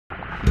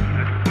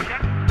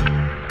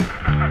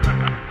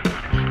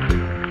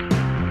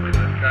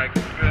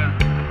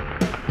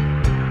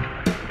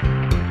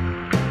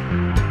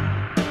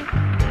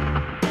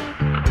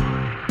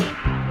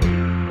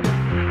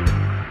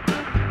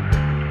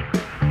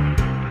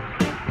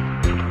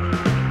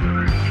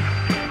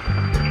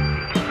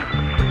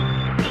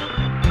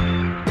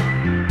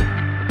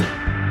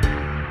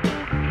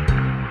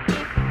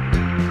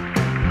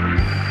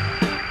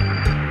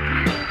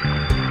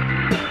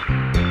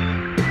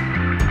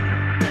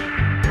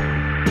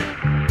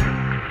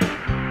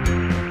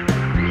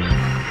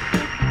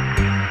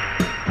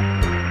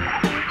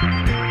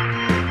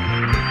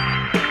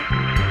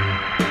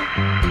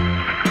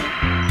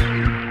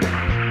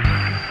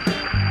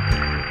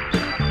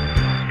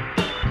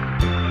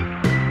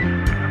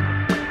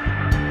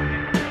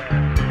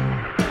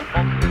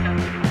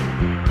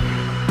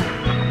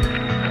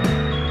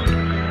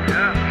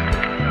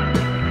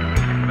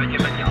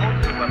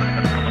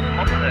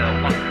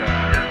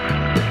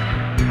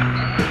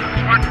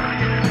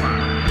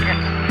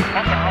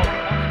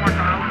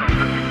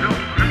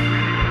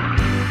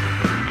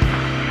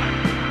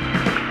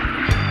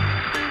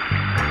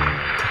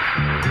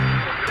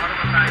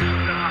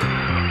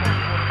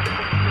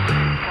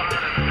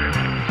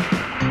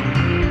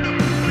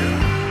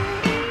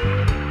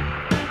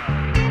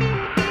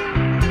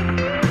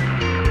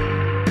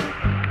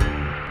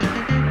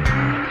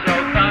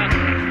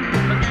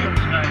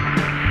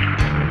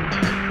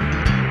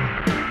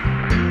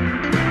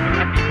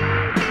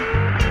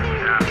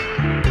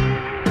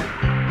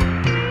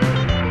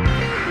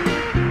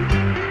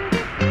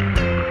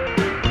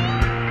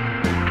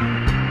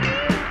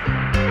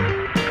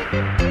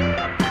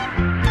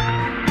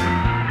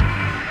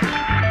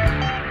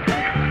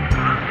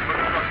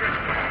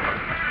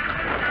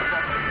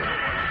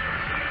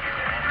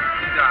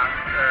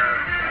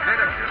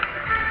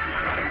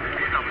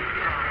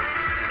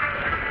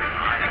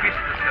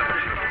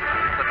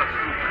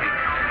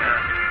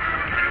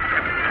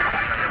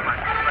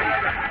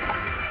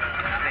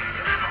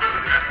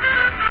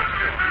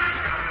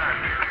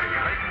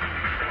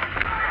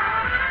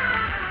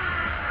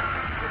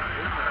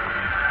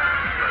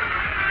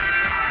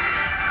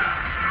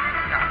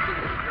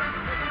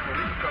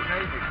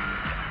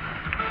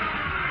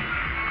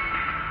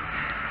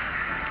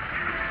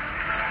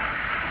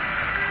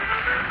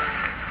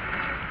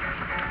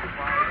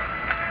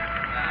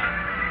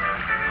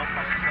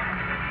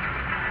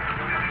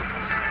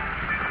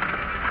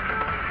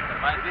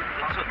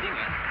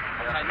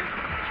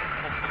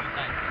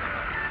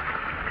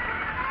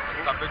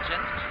Qua budget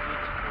is het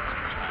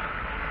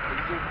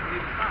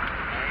niet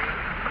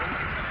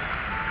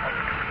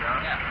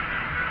ja.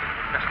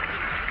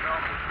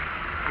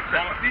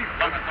 Perspectief.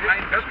 Lange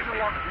termijn. Dat is een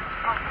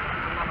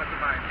lange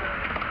termijn.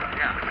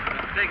 Ja,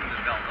 dat betekent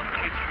dus wel dat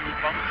er iets voor je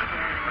bank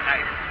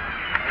bereikt.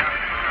 Ja,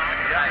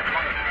 bedrijf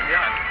langer.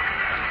 Ja,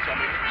 dat zal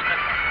niet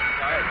slecht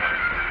zijn.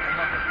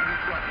 Omdat het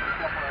niet zo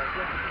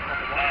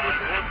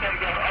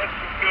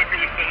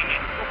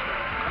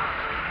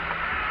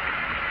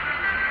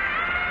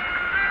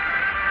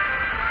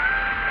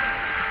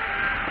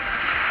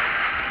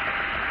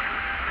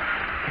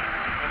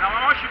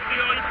normalement, je suis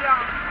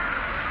prioritaire.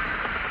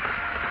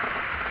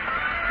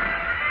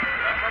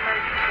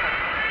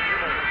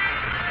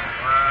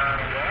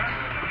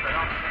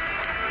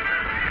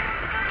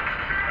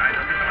 Nee,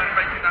 dat is dan een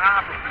beetje de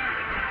haven.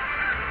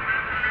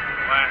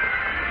 Maar...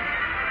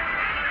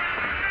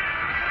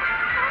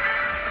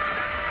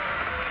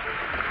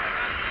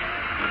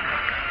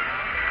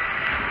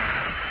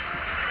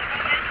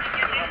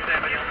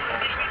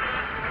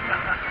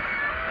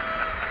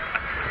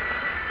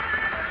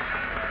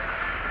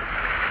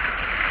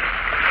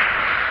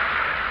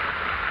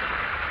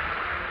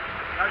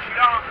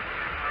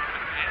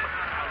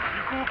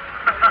 Du coup,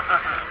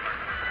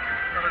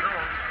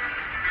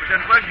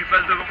 prochaine fois, j'y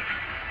passe devant.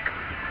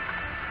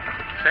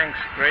 Thanks,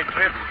 great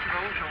trip. Tu vas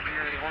où? J'ai oublié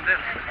hirondelle.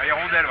 Ah,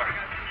 hirondelle, ouais.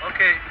 Ok.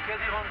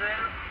 Quelle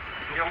hirondelle?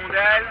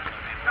 Hirondelle.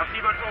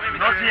 Merci, bonne journée,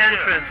 Not the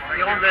entrance,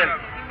 hirondelle.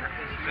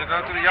 C'est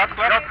dans le yacht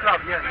club? Yacht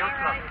club, yes, yacht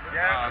club.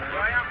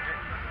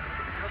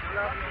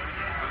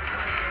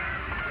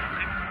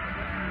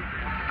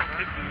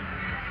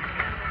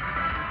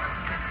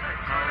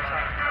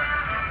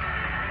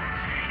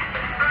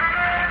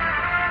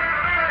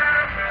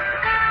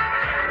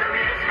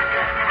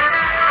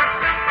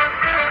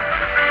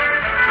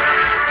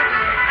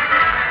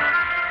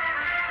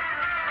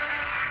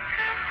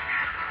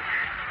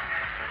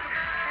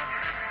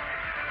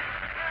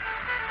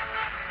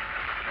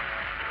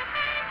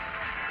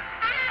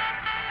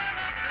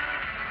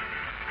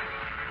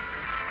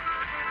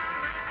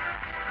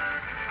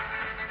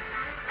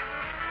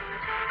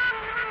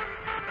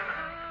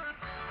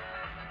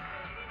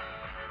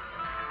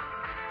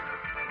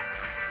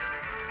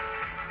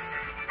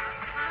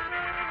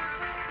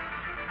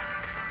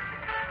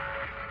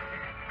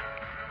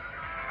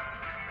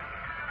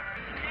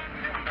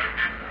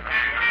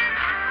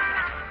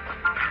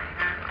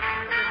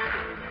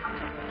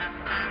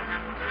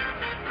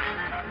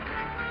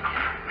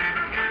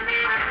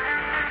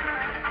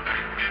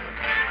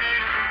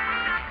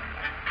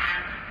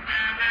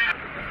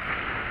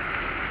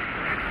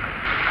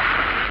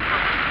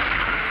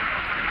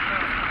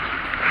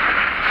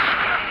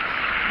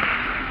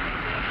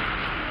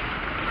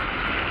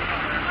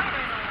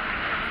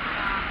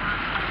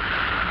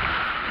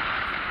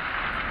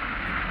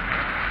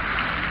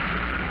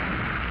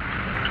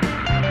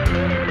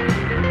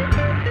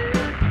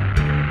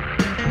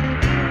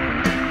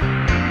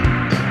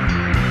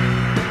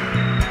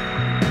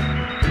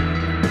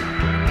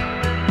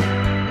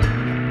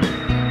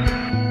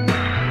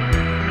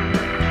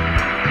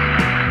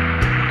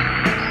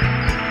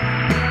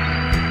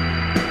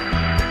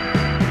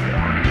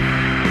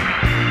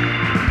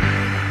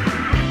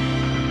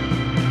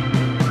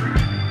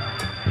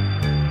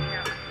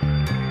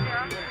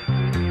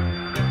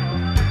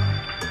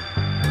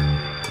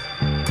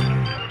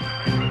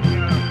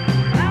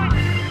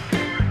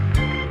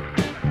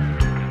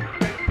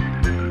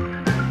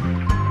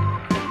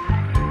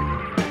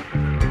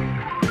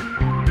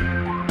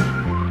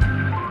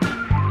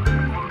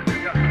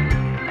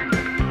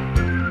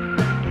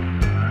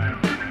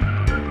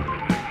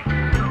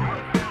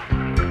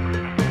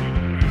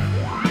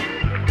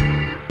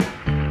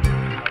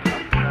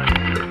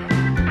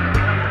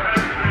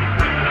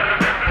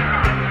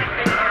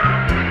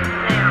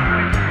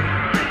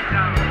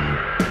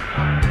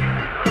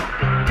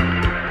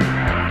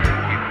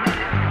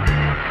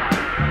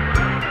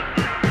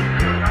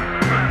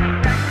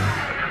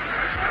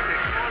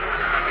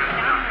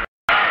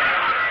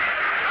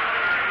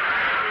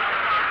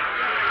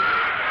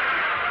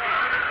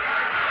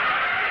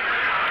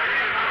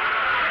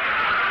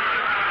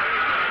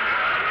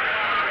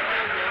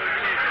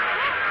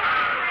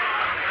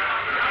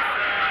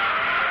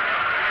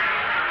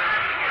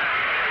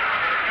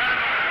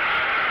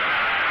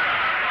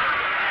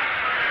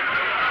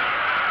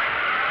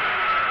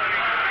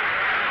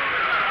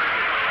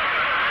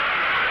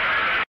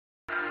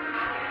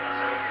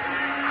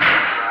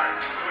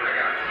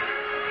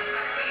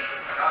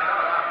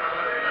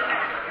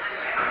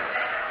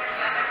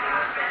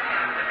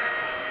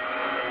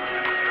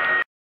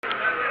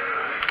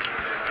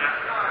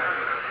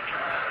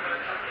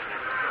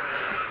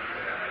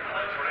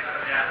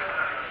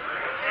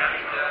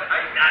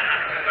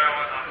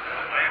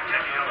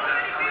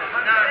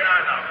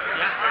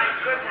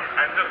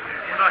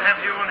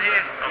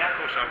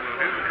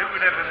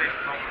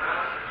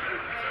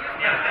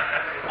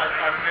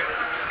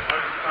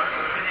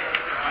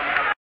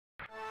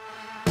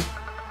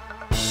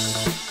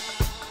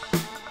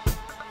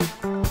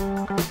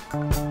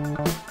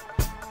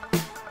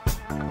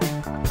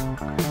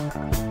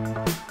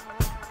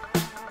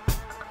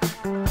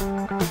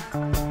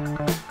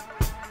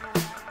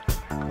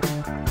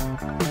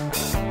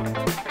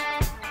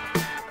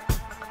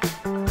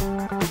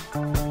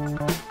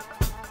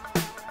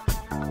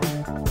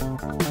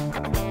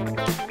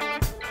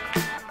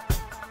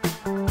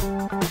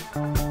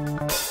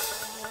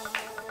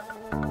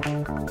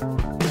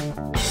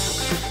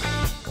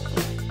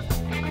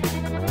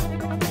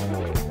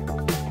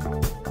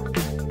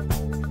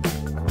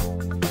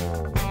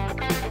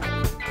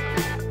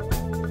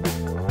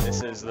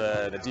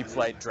 is the Deep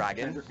Flight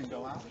Dragon.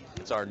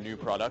 It's our new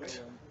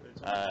product.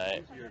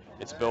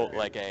 It's built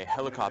like a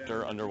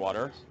helicopter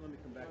underwater.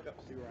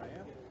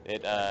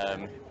 It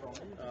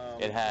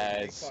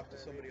has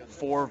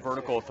 4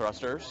 vertical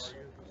thrusters.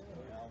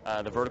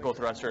 The vertical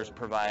thrusters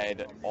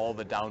provide all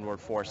the downward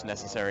force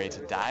necessary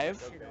to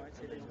dive.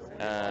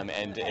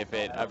 And if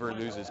it ever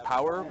loses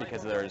power,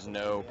 because there's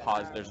no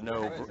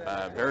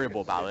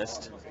variable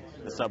ballast,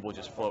 the sub will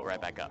just float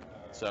right back up.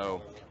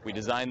 So we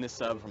designed this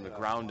sub from the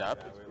ground up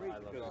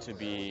to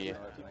be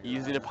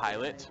easy to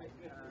pilot,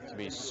 to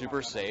be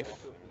super safe,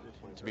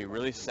 to be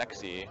really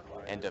sexy,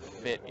 and to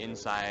fit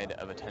inside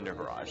of a tender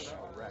garage.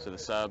 So the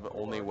sub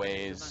only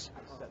weighs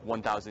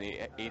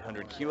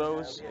 1,800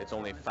 kilos. It's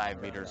only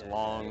 5 meters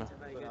long.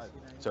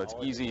 So it's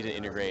easy to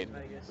integrate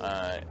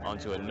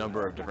onto a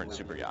number of different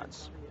super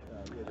yachts.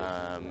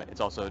 It's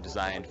also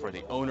designed for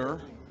the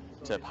owner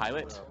to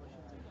pilot.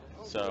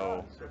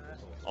 So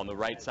on the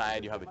right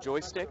side you have a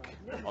joystick,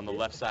 on the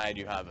left side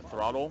you have a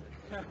throttle.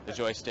 The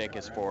joystick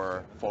is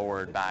for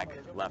forward, back,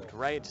 left,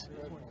 right,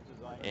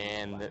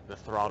 and the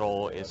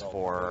throttle is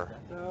for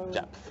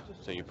depth.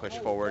 So you push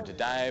forward to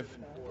dive,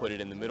 put it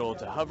in the middle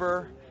to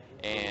hover,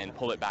 and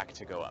pull it back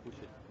to go up.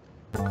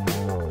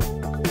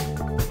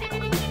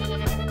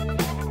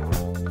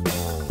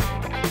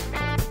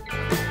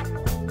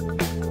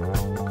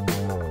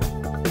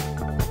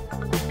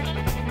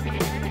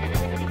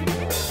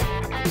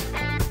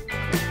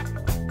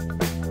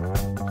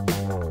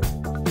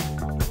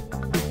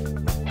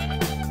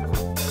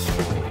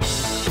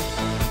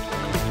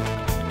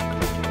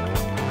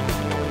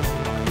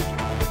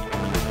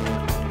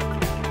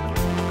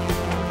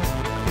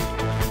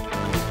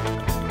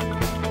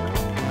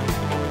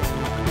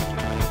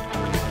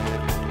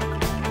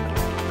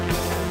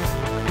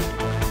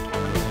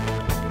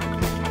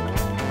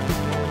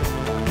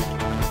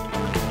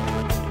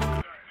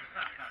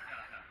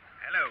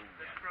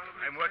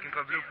 I'm working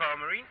for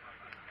Bluepowermarine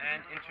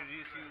and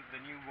introduce you the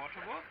new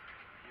waterboard.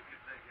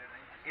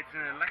 It's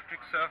an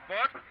electric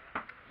surfboard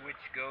which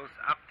goes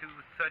up to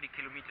 30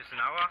 kilometers an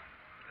hour.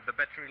 The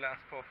battery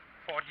lasts for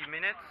 40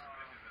 minutes.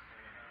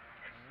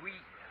 We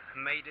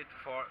made it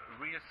for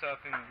real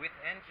surfing with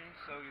engines,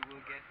 so you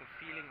will get the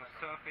feeling of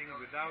surfing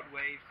without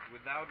waves,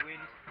 without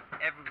wind,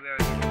 everywhere.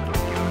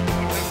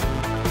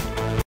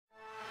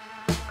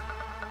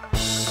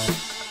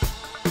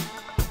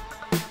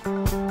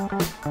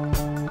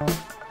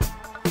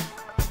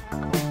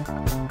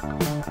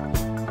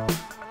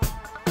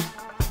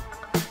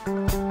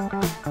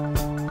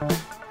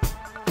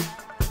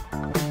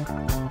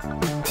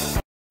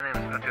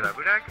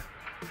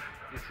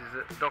 This is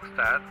a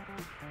Dockstad,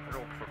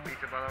 rope for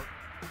Peterborough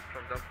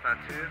from Dockstad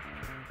 2,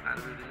 and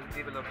we will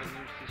develop a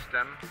new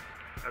system,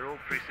 a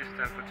rope-free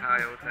system for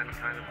tie out any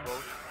kind of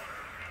boat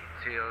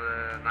till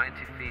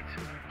 90 feet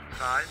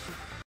size.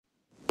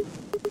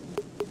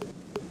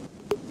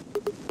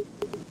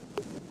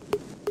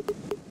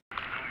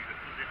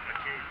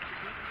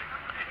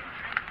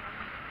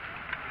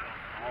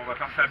 On va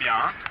faire ça bien,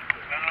 hein.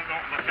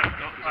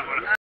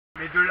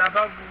 Mais de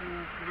là-bas,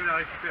 vous pouvez la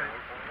récupérer.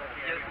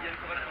 Il y a une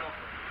correspondance.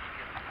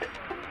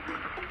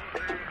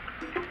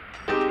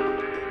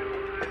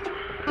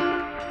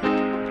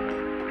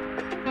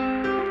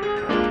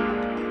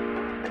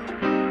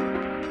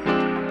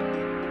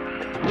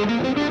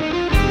 Thank you.